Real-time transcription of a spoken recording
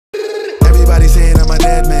Everybody saying I'm a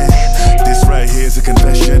dead man. This right here is a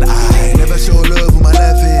confession. I never show love with my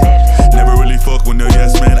left hand. Never really fuck with no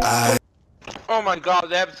yes man. Oh my god,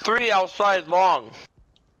 they have 3 outside long.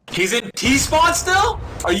 He's in T-spawn still?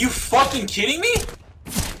 Are you fucking kidding me?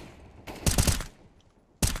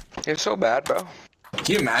 You're so bad, bro.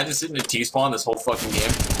 Can you imagine sitting in T-spawn this whole fucking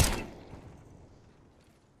game?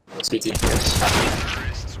 Let's get T.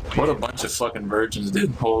 What a bunch of fucking virgins,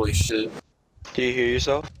 dude. Holy shit. Do you hear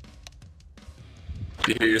yourself?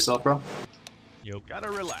 Do you hear yourself, bro? Yo, gotta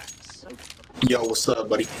relax. Yo, what's up,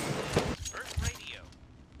 buddy?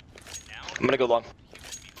 I'm gonna go long.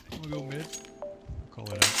 I'm gonna go mid.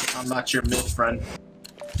 Call it out. I'm not your mid friend.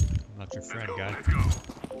 I'm not your friend, guy.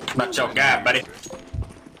 I'm not your guy, buddy.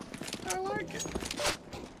 I like it.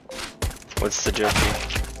 What's the joke here?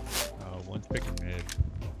 One's picking mid.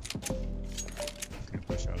 Gonna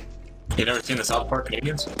push out. You never seen the South Park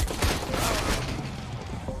Canadians?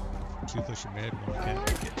 2 pushing mid, 1 can.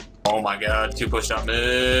 Oh my god, 2 pushed out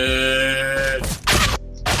mid.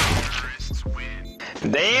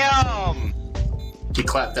 Damn! He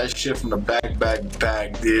clapped that shit from the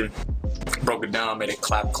bag, dude. Broke it down, made it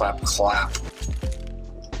clap, clap, clap.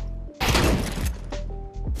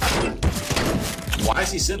 Why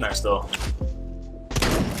is he sitting there still?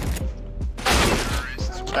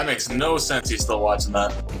 That makes no sense he's still watching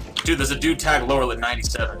that. Dude, there's a dude tag lower than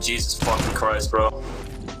 97. Jesus fucking Christ, bro.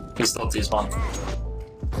 He's still T-spawn.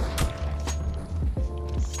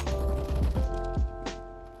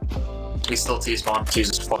 He's still T-spawn.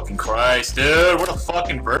 Jesus fucking Christ, dude. What a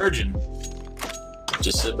fucking virgin.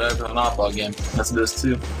 Just sit back for the knockball game. That's this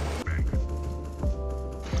too.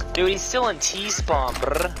 Dude, he's still in T-spawn,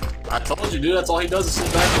 brr. I told you, dude. That's all he does is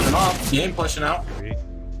sit back for the knock. He ain't pushing out.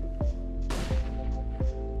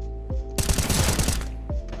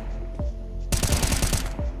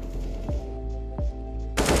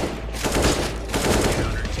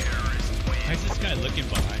 How's this guy looking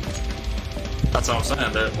behind me? That's what I'm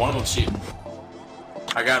saying, dude. One of them's cheating.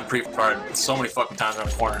 I got him pre-fired so many fucking times around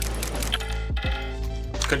the corner.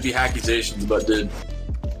 Could be accusations, but dude.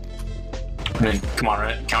 I mean, come on,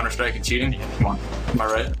 right? Counter-Strike and cheating? Come on. Am I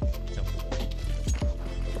right?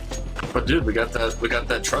 But dude, we got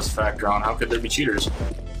that trust factor on. How could there be cheaters?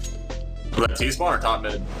 Was that T-spawn or top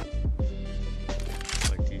mid?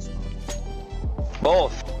 Like T-spawn.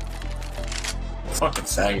 Both. Fucking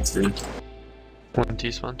faggots, dude. 1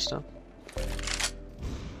 T-spawn still.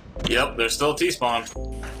 Yep, they're still T-spawn.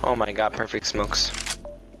 Oh my god, perfect smokes.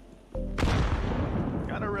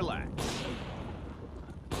 Gotta relax.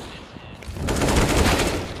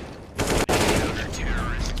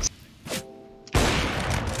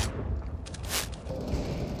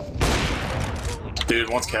 Dude,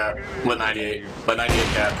 one's cap. Lit 98. Lit 98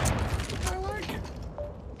 cap. I like it.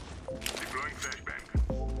 Deploying flashbang.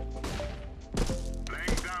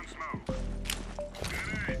 Laying down smoke.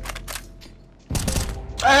 Grenade.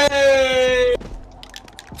 Hey!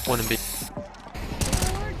 1 in B.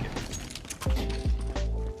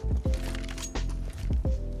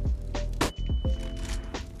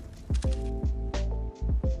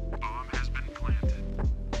 Bomb has been planted.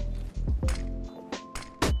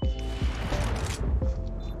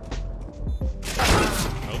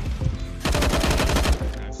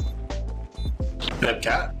 They have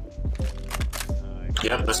cat?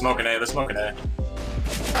 Yep, they're smoking A, they're smoking A.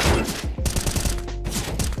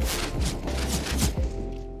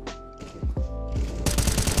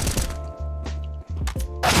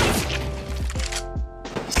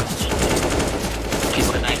 He's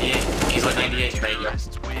lit 98. He's lit 98. There you go.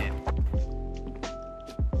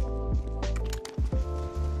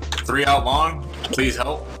 3 out long. Please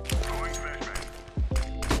help. Throwing flashbang.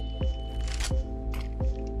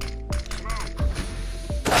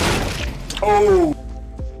 Oh!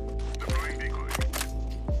 Deploying decoy.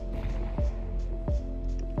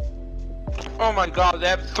 Oh my god, they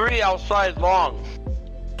have 3 outside long.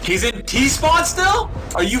 He's in T-spawn still?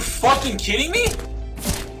 Are you fucking kidding me?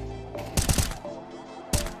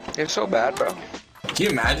 You're so bad, bro. Can you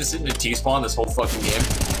imagine sitting in T-spawn this whole fucking game?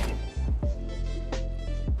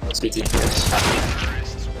 Let's get T.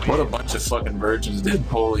 What a bunch of fucking virgins, dude.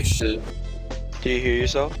 Holy shit. Do you hear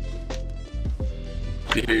yourself?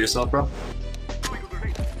 Do you hear yourself, bro?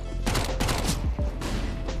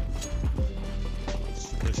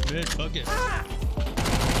 Push mid, fuck it.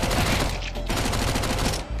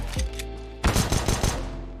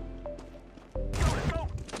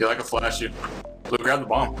 Yeah, I can flash you. Luke, grab the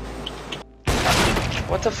bomb.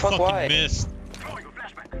 What the fuck, Fucking why? missed. Throwing a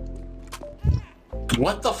flashbang.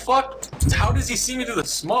 What the fuck? How does he see me through the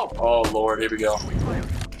smoke? Oh lord, here we go.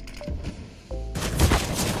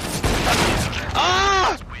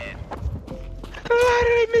 Ah!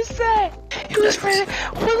 this right.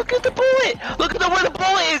 Oh, look at the bullet. Look at where the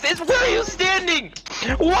bullet is. It's where he was standing.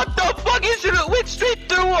 What the fuck? He should have went straight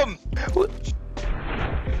through him.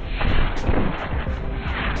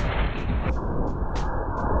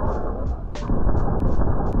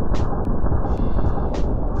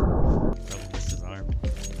 Probably missed his arm.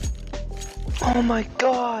 Oh my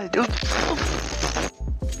god.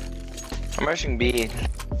 I'm rushing B.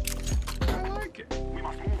 I like it. We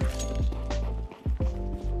must move.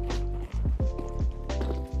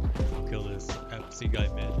 I'll kill this FC guy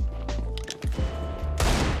mid.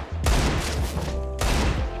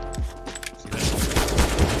 See that?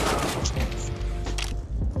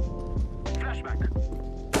 Flashback.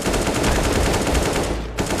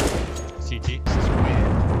 CT.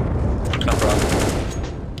 No problem.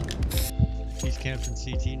 He's camping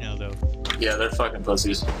CT now though. Yeah, they're fucking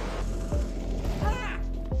pussies.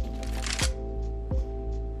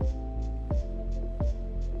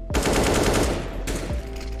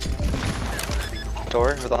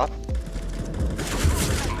 Door with off.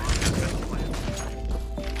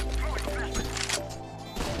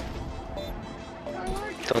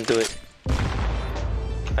 Don't do it.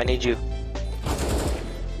 I need you.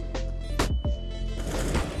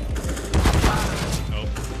 Oh,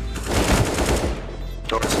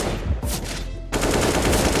 Doors.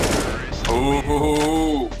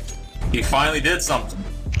 Ooh, he finally did something.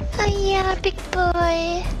 Oh yeah, big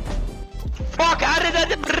boy. Fuck! How did that?